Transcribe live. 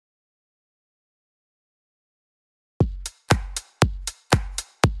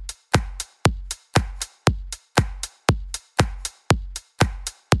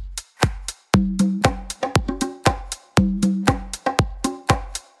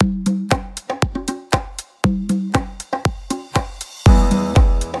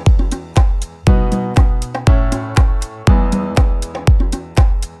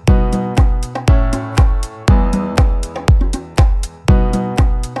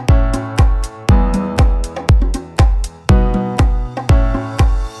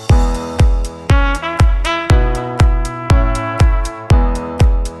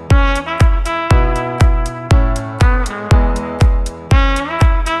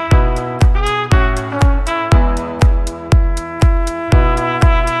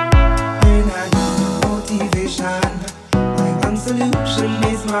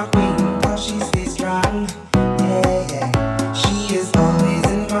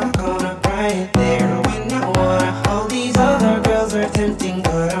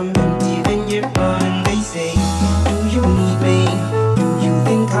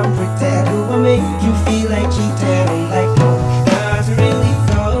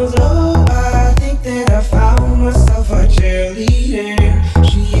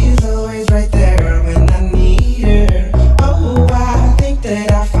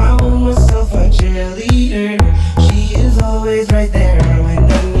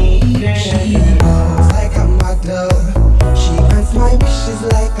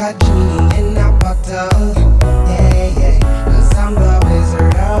got genie in a bottle. Yeah, yeah. 'Cause I'm the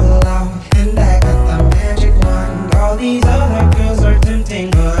wizard of love, and I got the magic wand. All these other girls are tempting,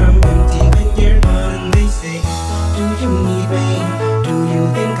 but I'm empty when you're gone. And they say, do you need me? Do you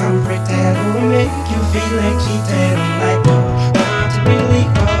think I'm pretty? Do I make you feel like cheating? I'm like, no, not really,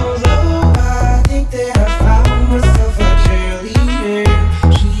 'cause oh, I think that I found myself a cheerleader.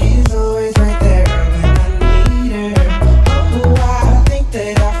 She is always right there when I need her. Oh, I think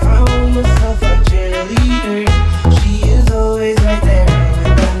that I found myself a cheerleader. She is always right there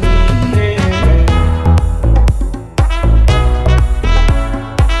when I need her.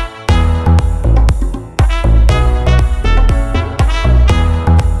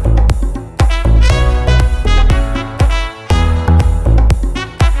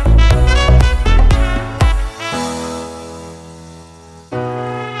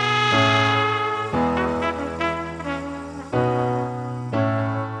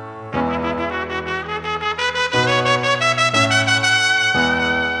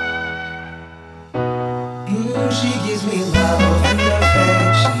 She gives me love and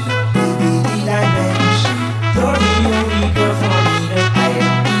affection. Baby, did I mention you're the only girl for me to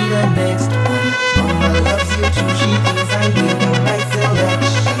I'll be the next one. Mama loves you too. She thinks I made the right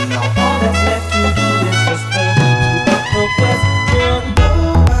selection. Now all that's left to do is just for me to put the question.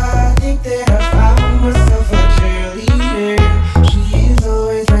 Oh, I think that I found myself a cheerleader. She is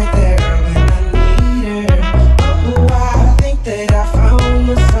always right there when I need her. Oh, I think that I found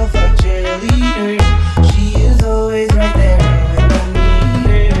myself a cheerleader. She is always right there when I need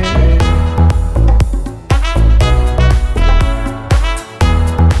her.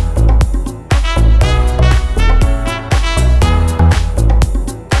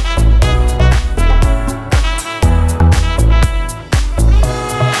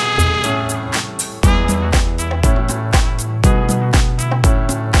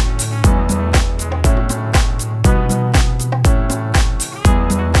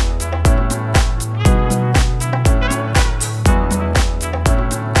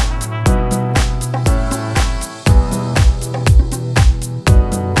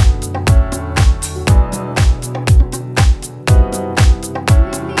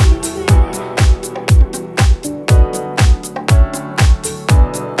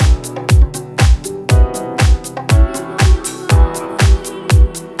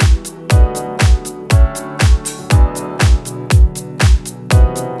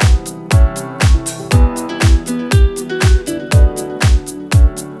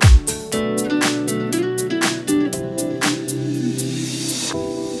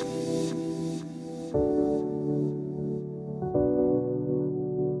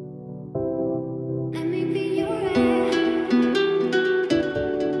 Let me be your air.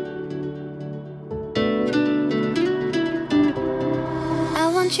 I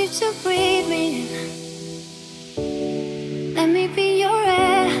want you to breathe me in. Let me be your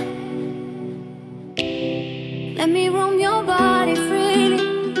air. Let me roam your body freely.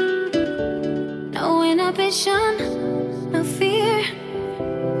 No inhibition, no fear.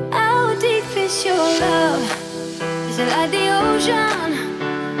 How deep is your love? Is it like the ocean?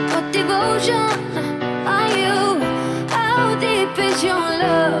 What devotion are you? How deep is your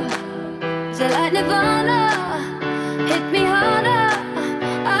love? Is it like Nirvana? Hit me harder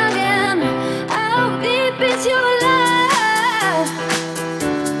again. How deep is your love?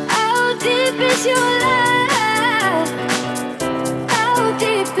 How deep is your love? How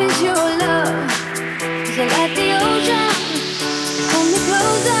deep is your love? Is it like the ocean? Pull me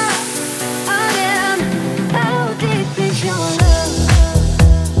closer again. How deep is your love?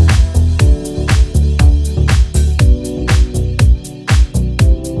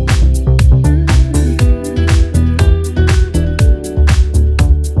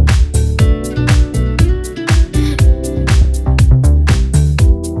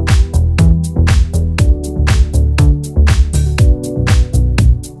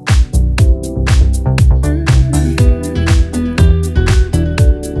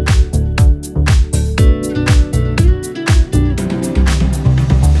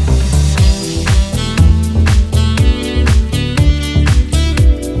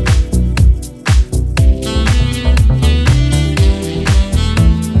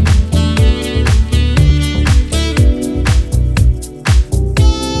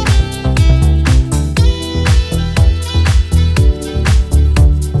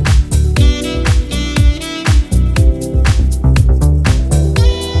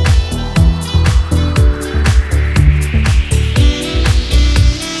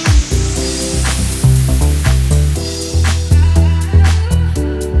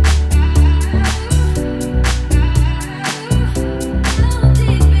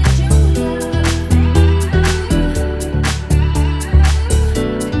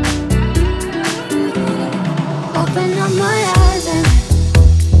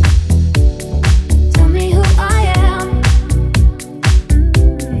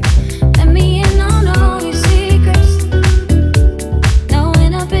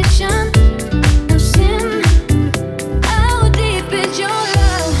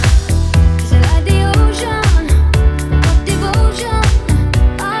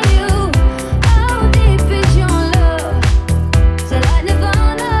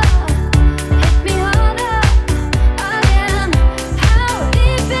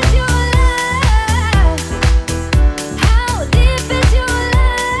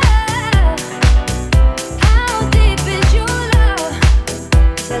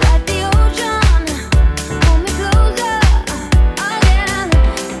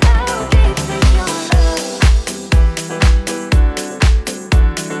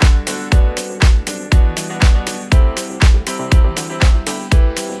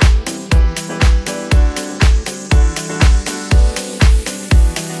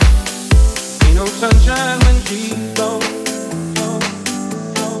 sunshine when she's gone.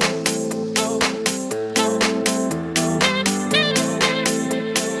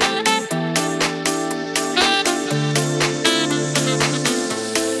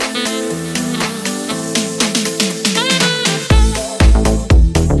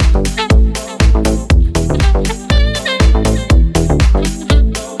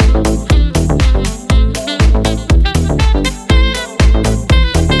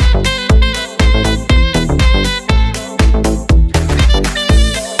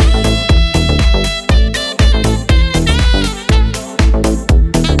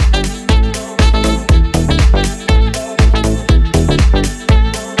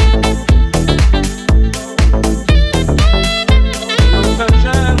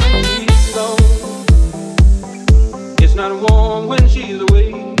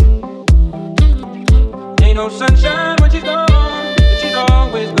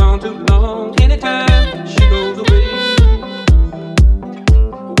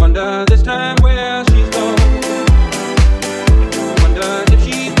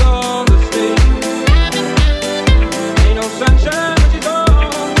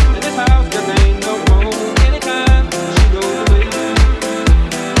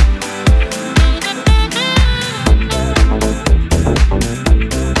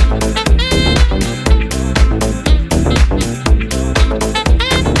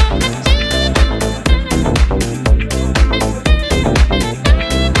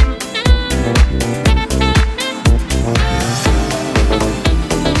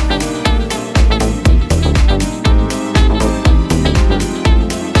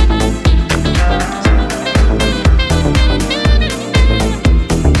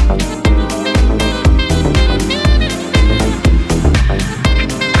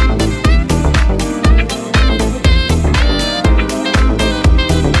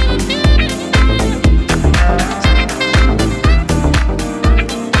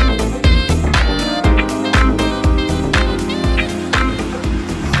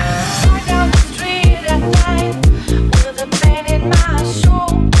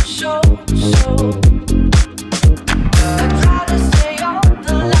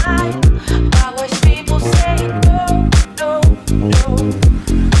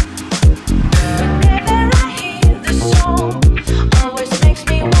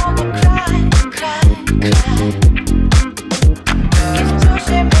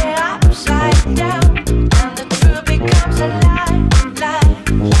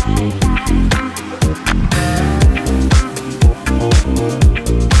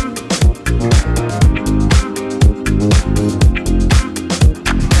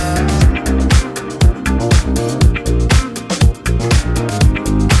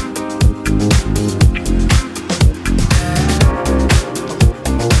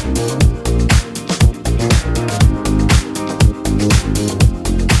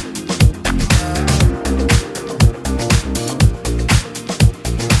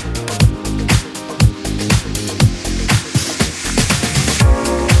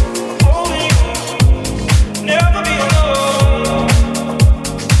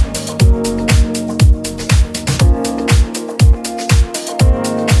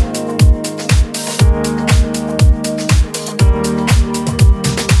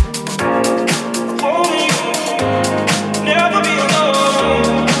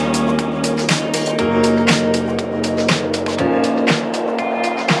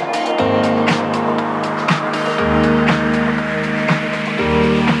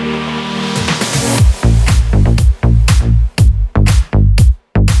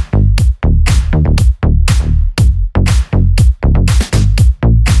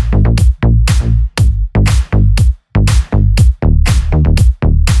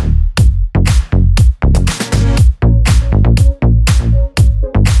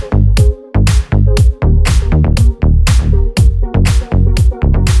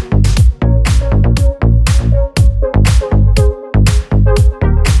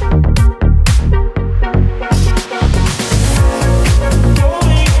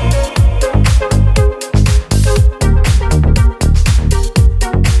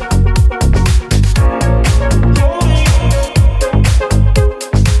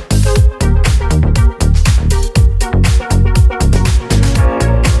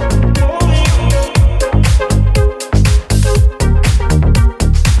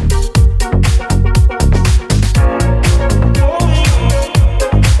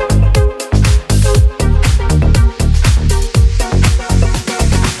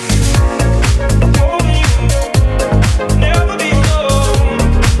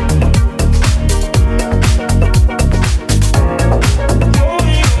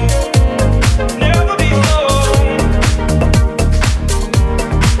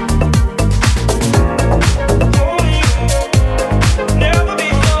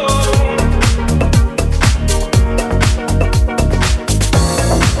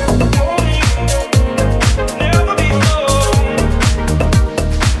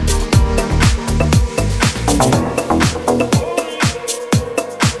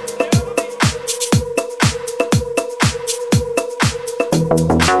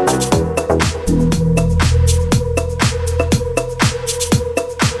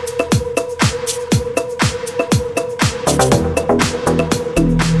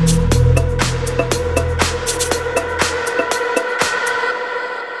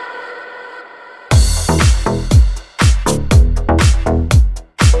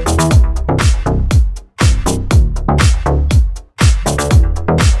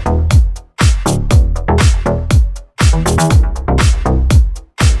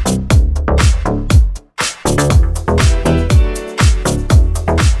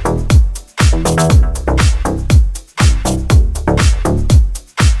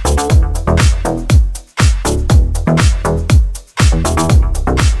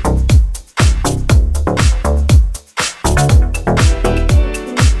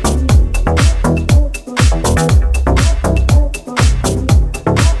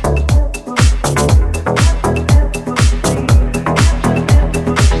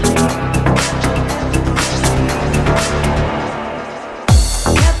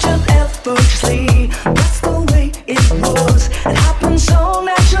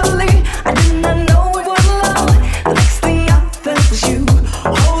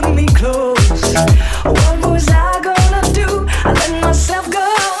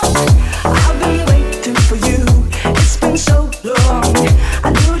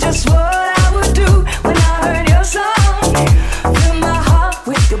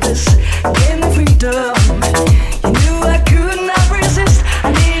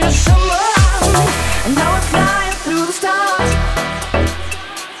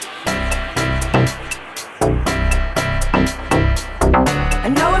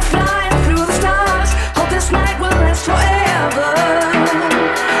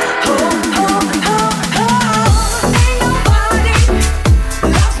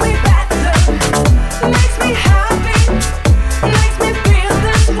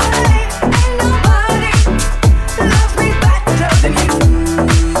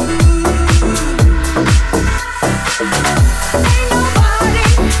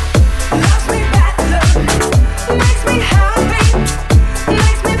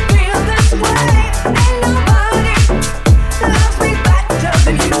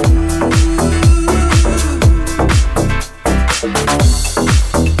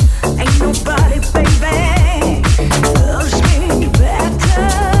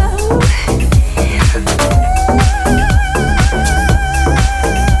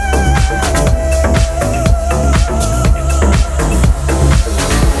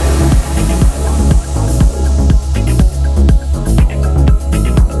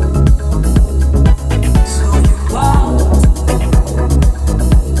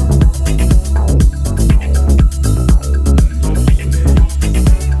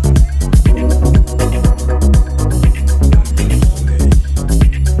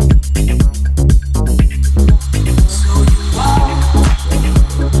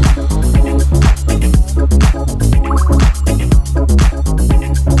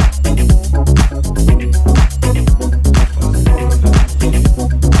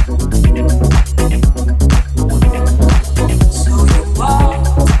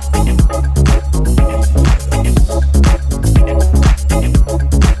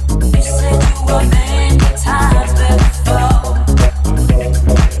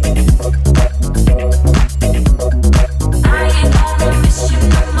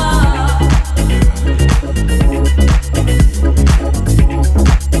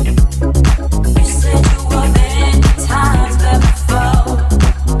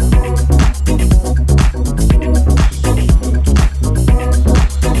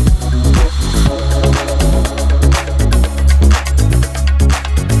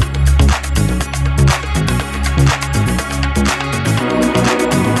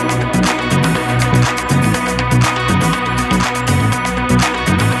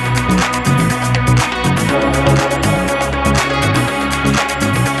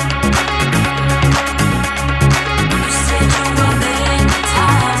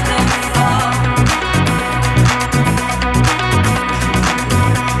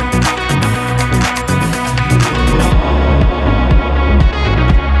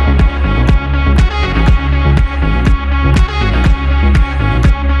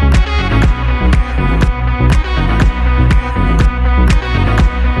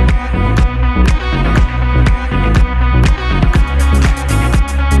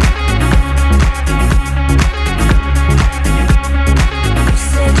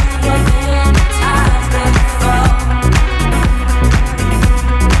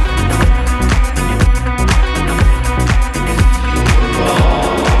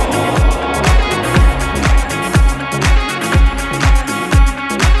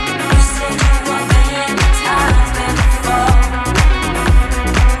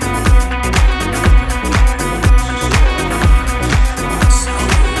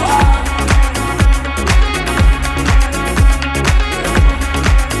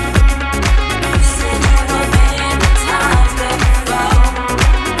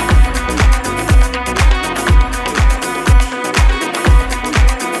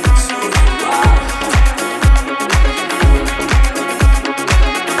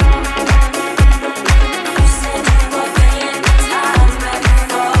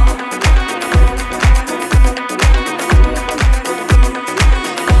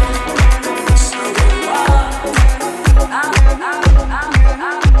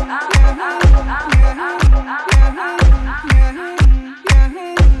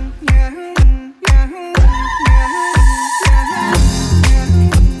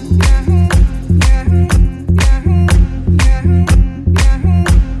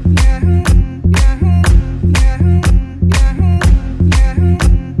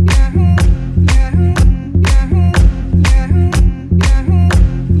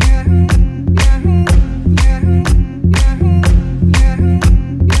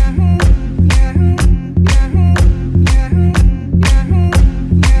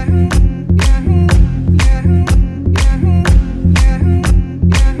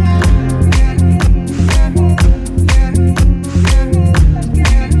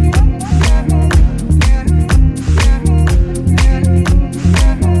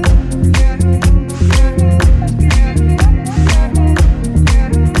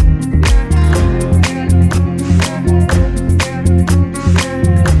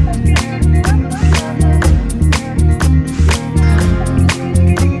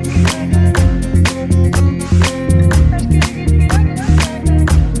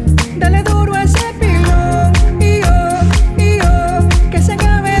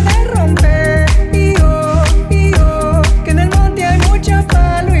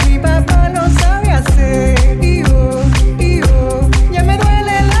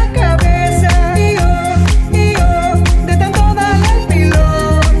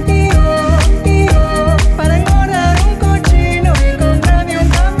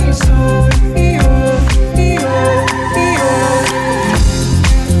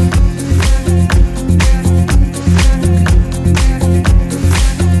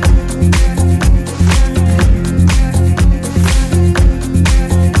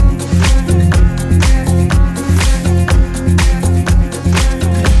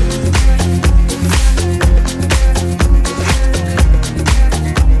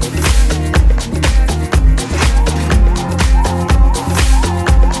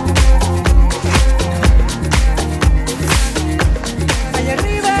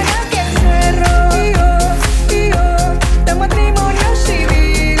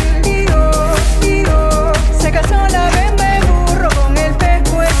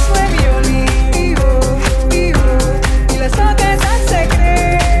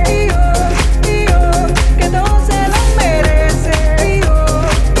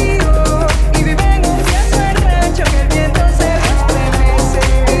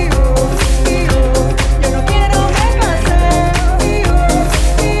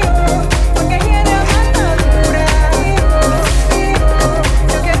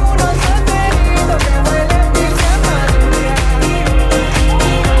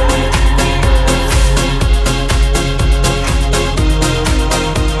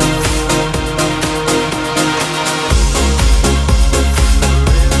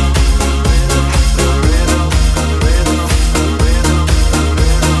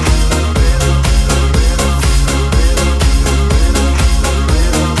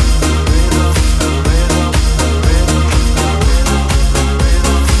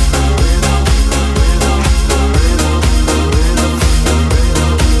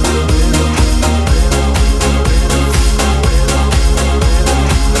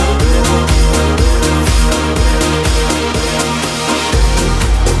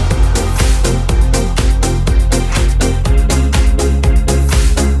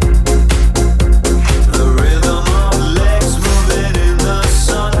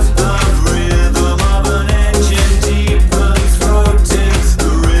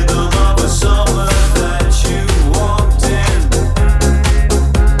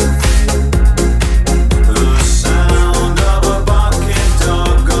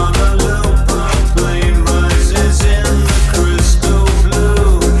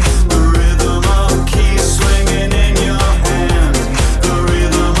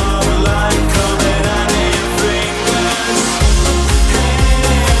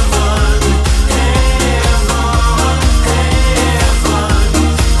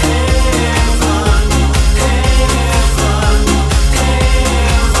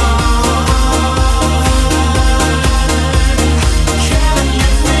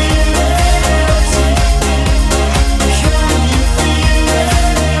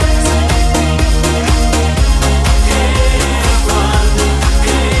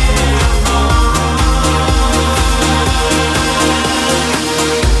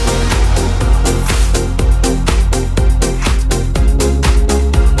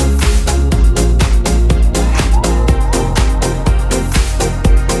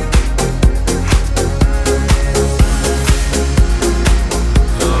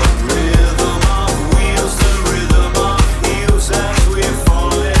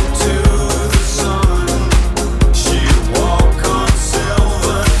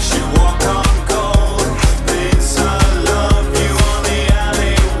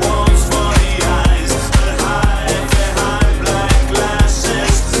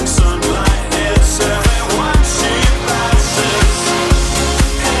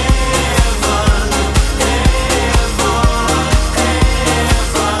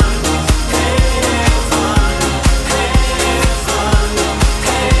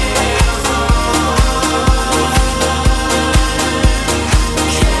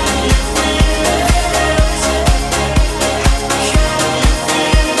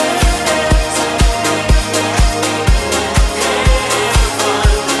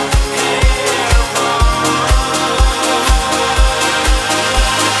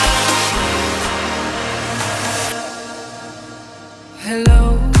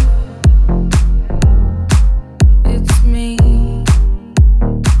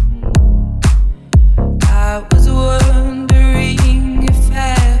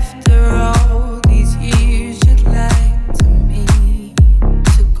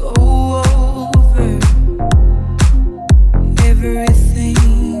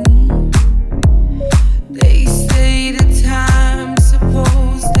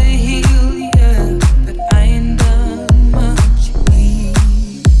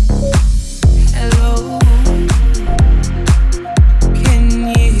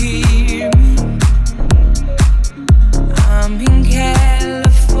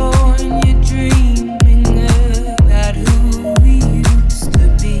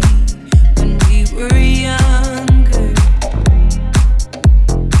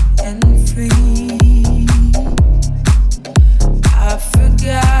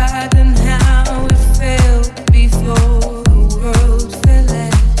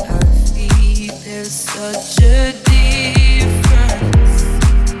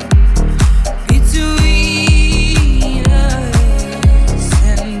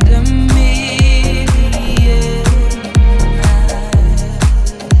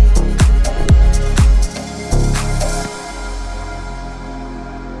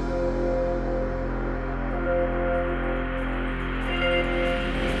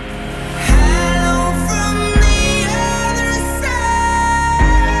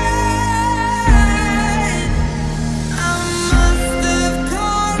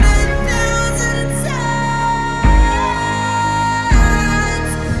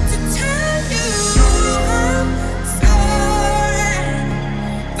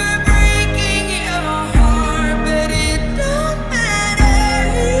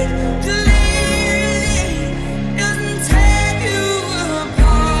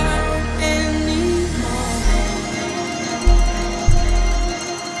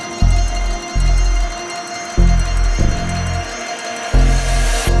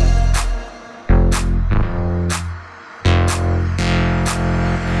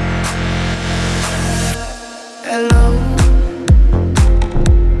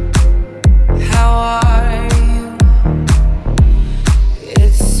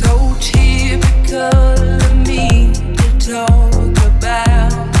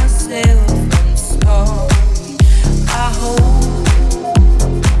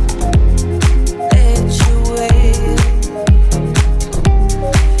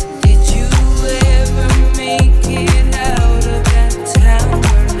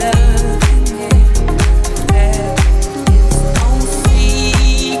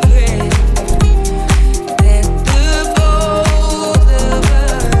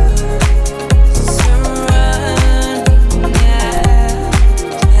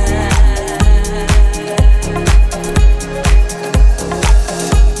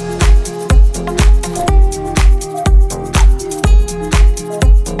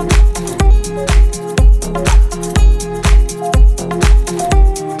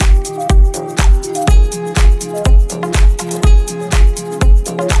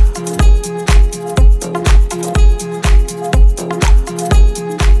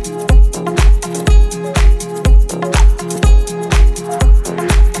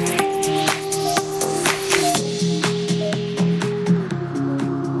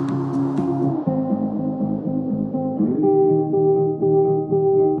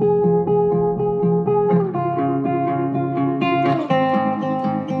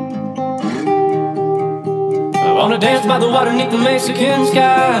 Wanna dance by the water beneath the Mexican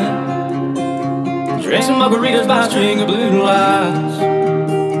sky, drinking margaritas by a string of blue lights.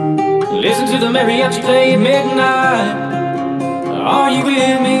 Listen to the mariachi play at midnight. Are you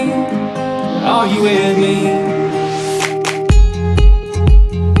with me? Are you with me?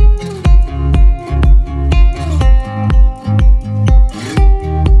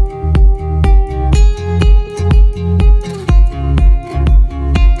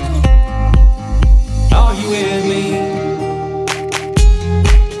 Are you with me?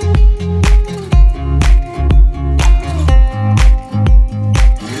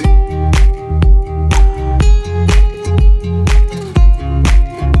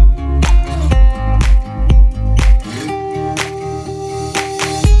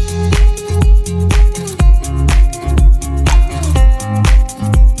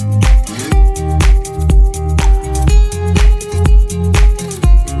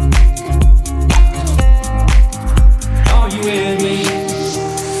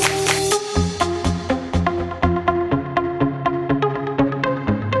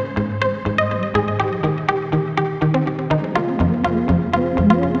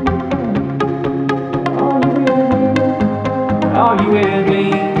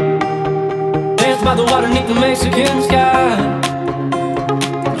 Dance by the water beneath the Mexican sky,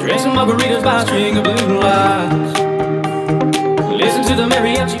 drinking margaritas by a string of blue lights. Listen to the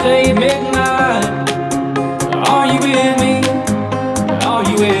mariachi play at midnight. Are you with me? Are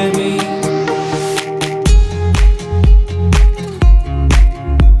you with me?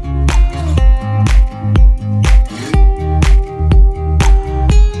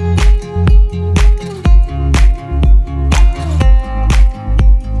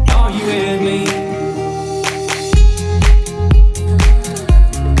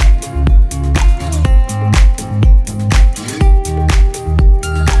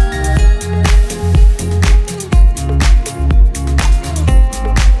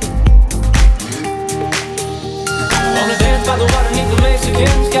 By the water beneath the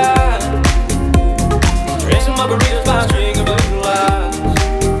Mexican sky, drinking margaritas by a string of blue lights.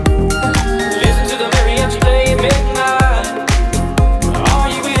 Listen to the mariachi play at midnight. Are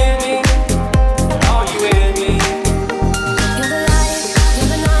you with me? Are you with me? You're the light, you're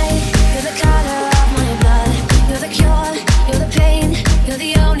the night, you're the color of my blood. You're the cure, you're the pain, you're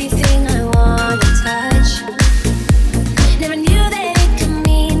the only thing I wanna touch. Never knew that it could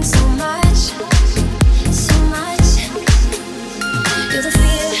mean so much, so much. You're the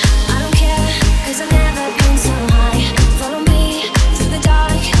fear, I don't care, 'cause I've never been so high. Follow me through the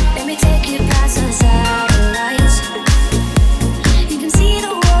dark, let me take you past the satellites. You can see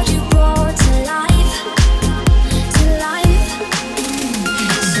the world you brought to life, to life.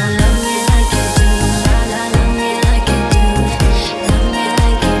 So love me like you do, la la, love me like you do. Love me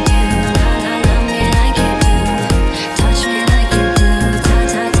like you do, la la, love me like you do. Touch me like you do, ta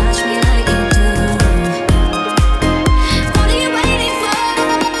ta, touch me like you do. What are you waiting for?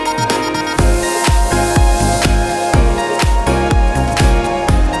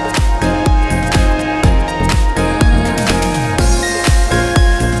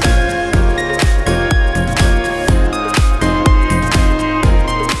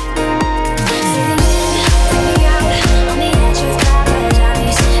 Take me out on the edge of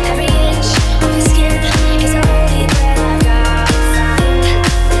paradise. Every inch of your skin is a holy grail I've gotta find.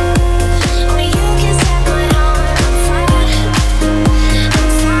 Only you can set my heart on fire, on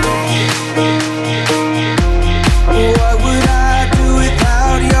fire. What would I do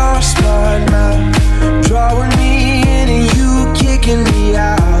without your smart mouth? Drawing me in and you kicking me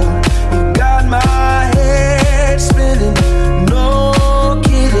out. You got my head spinning, no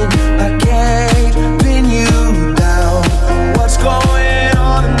kidding. I can't pin you down. What's going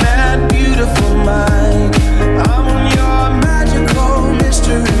on in that beautiful mind? I'm on your magical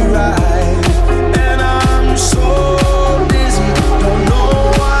mystery ride, and I'm so busy, don't know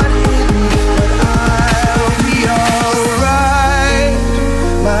what hit me, but I'll be alright.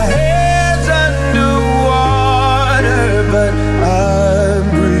 My head's underwater, but I'm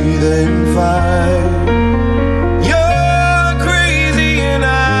breathing fine. You're crazy and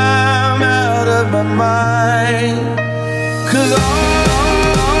I'm out of my mind. 'Cause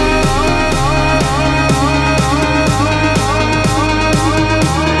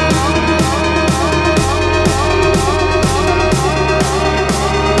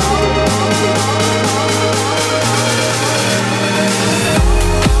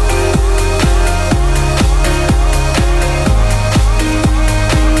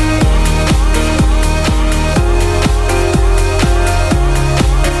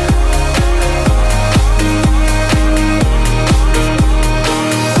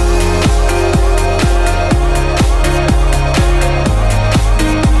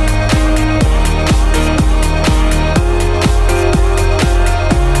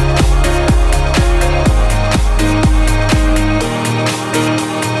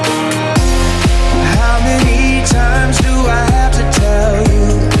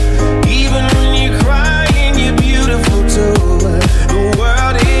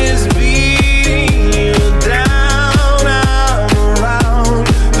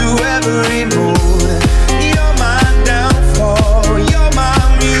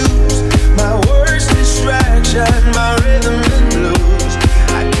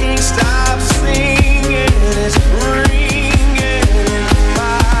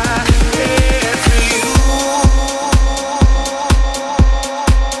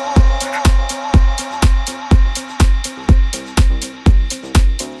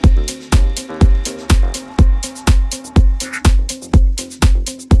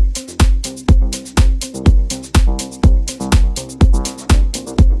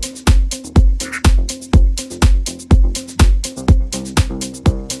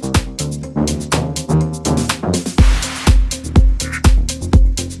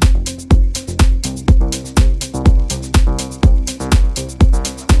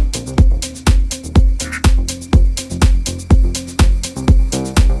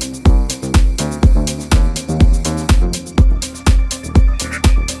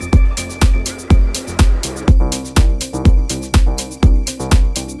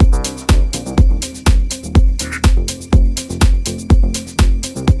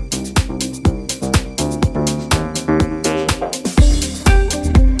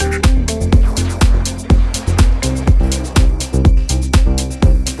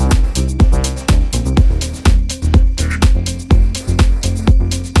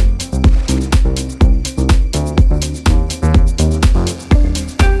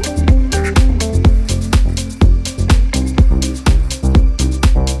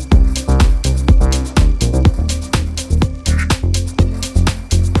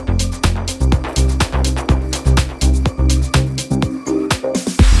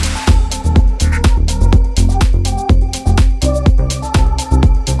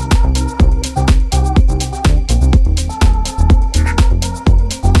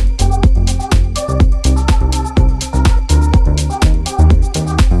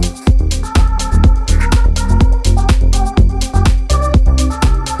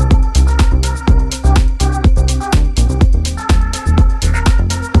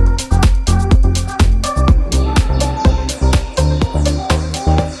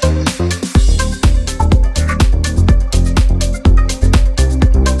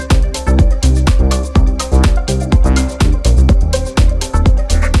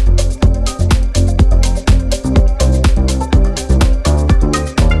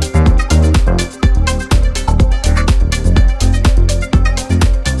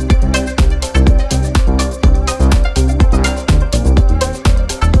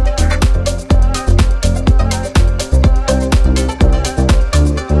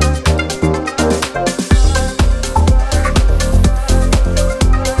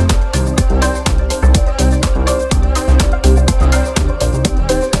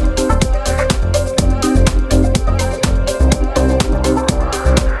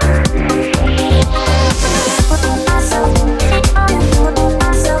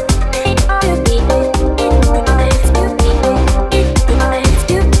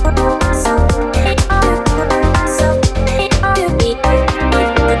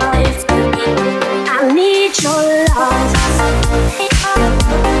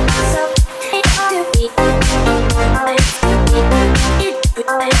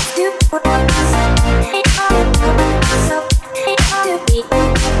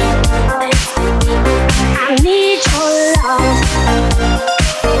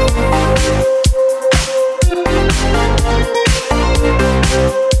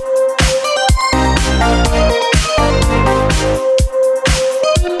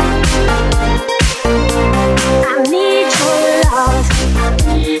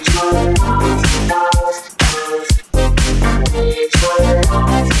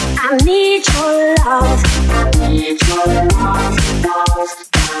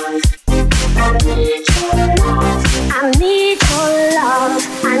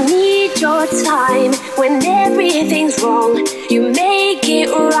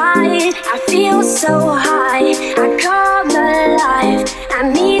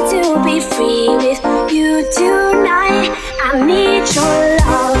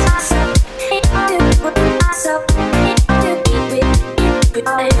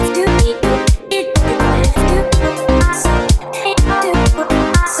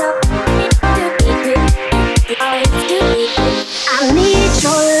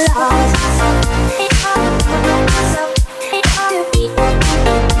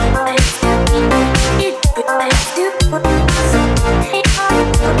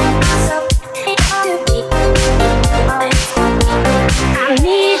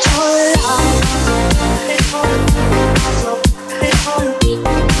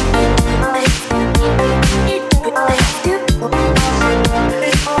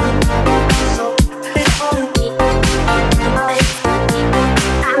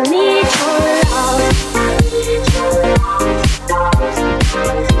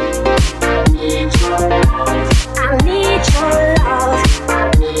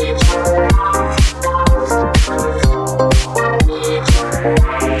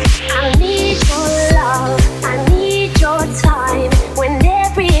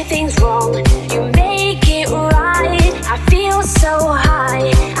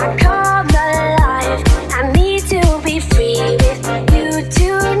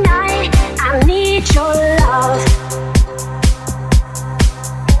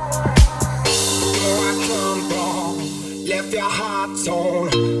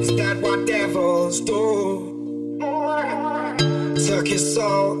Took you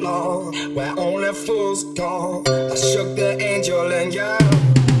so long, where only fools go. I shook the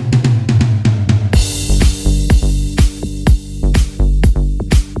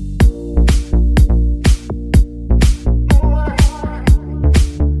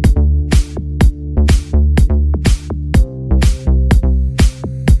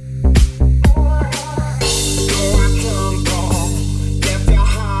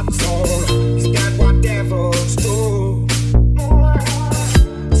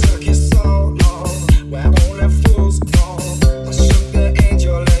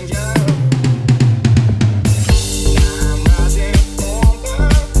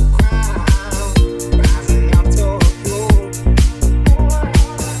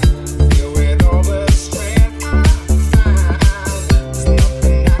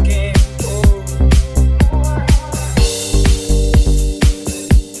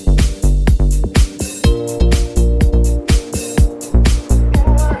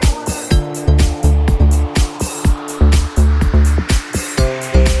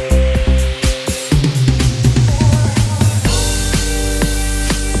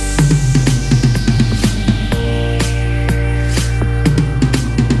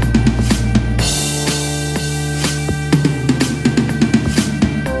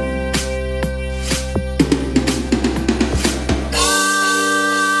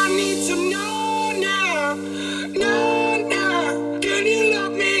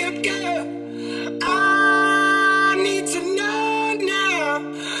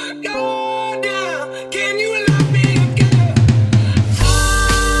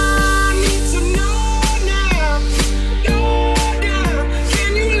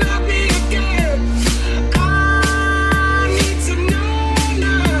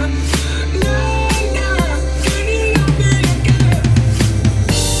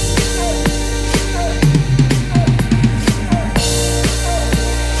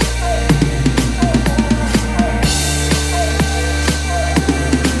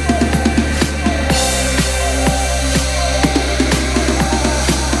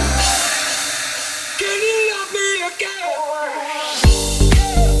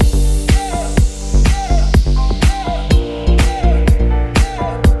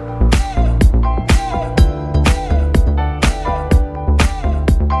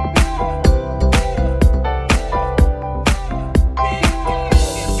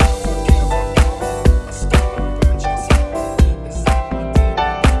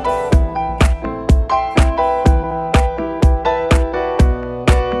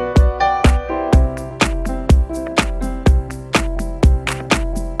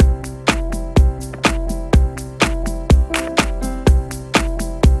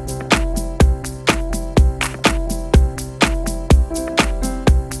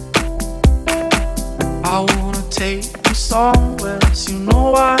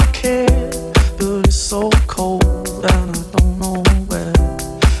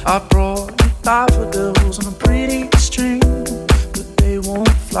I brought you daffodils on a pretty string, but they won't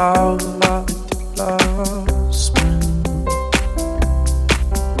flower like they did last spring.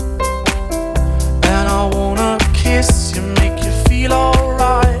 And I wanna kiss you, make you feel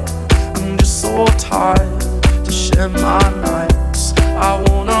alright. I'm just so tired to share my nights. I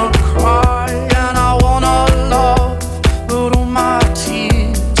wanna cry and I wanna love, but all my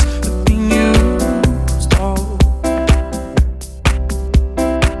tears have been used all.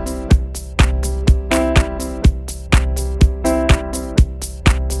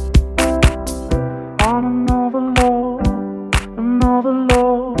 On another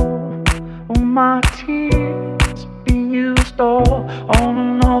love, all my tears have been used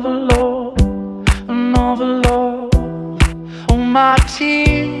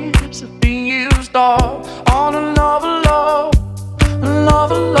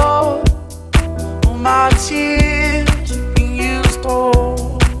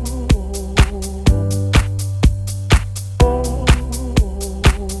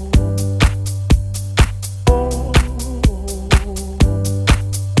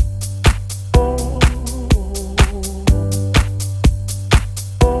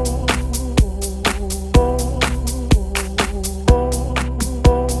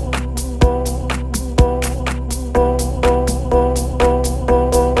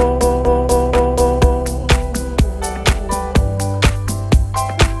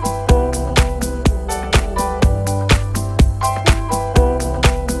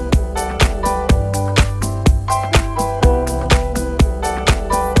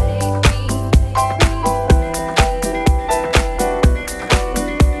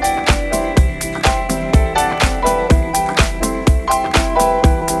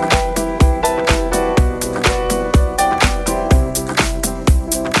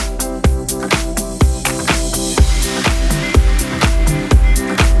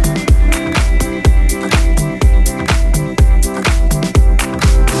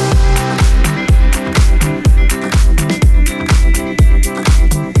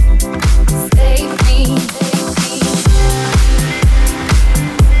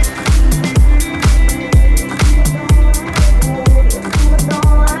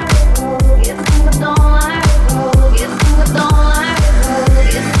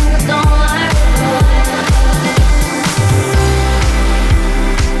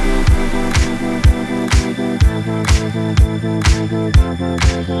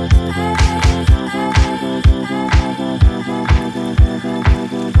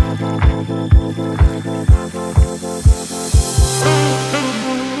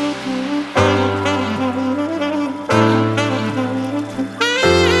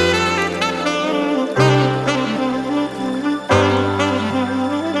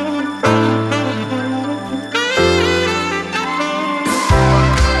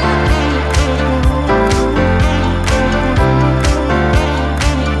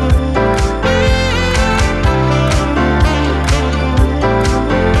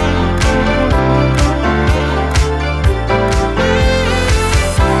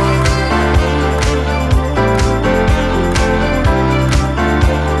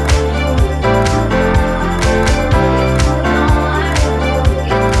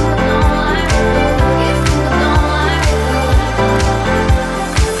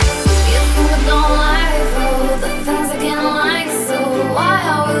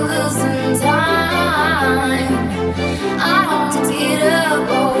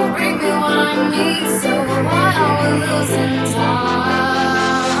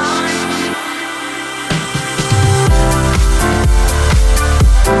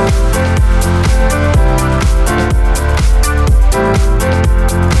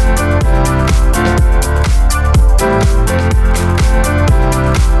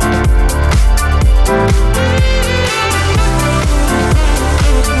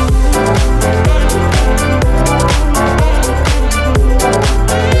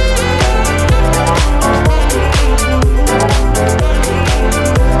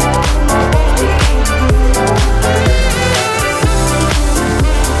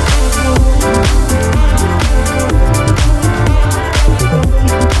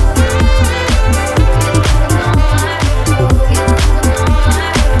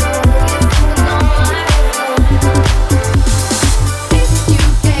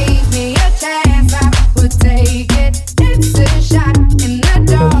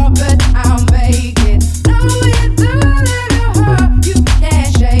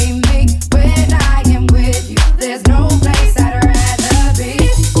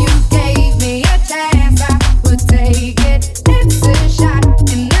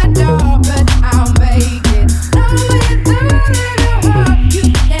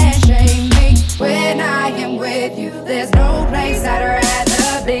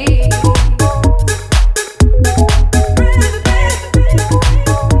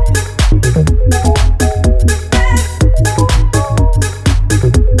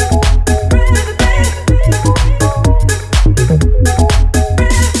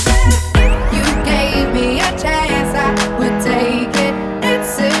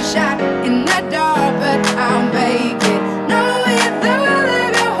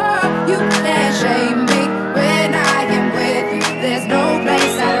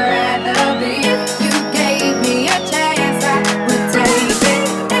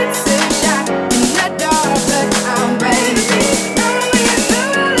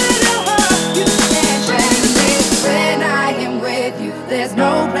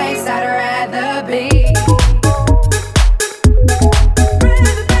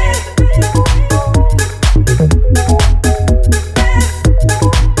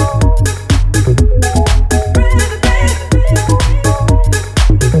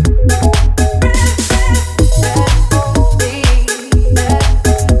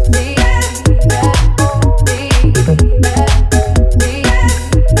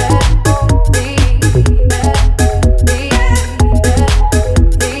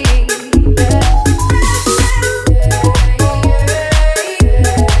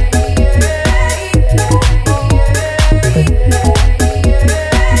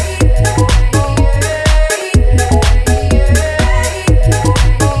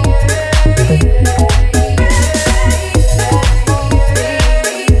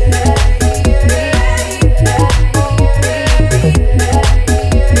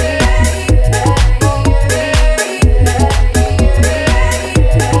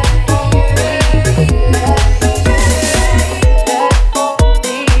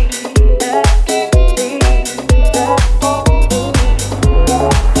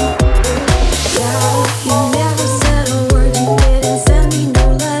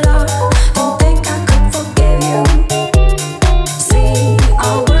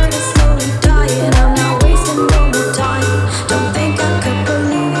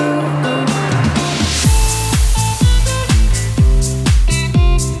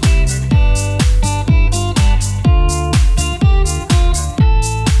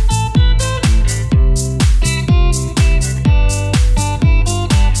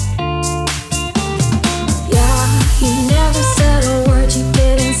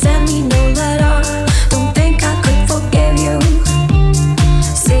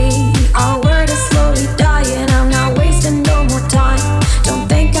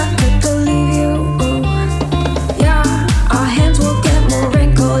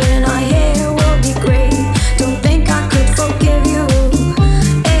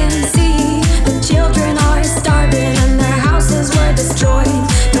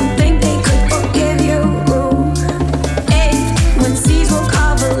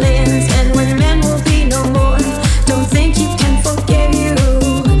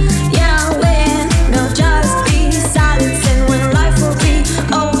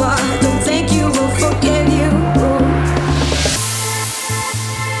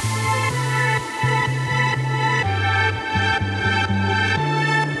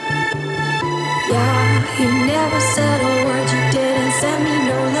me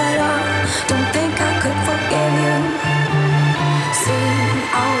no letter. Don't think I could forgive you. See,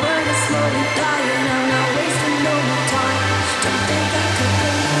 our word is slowly dying. I'm not wasting no more time. Don't think I could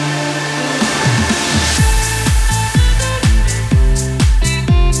believe you.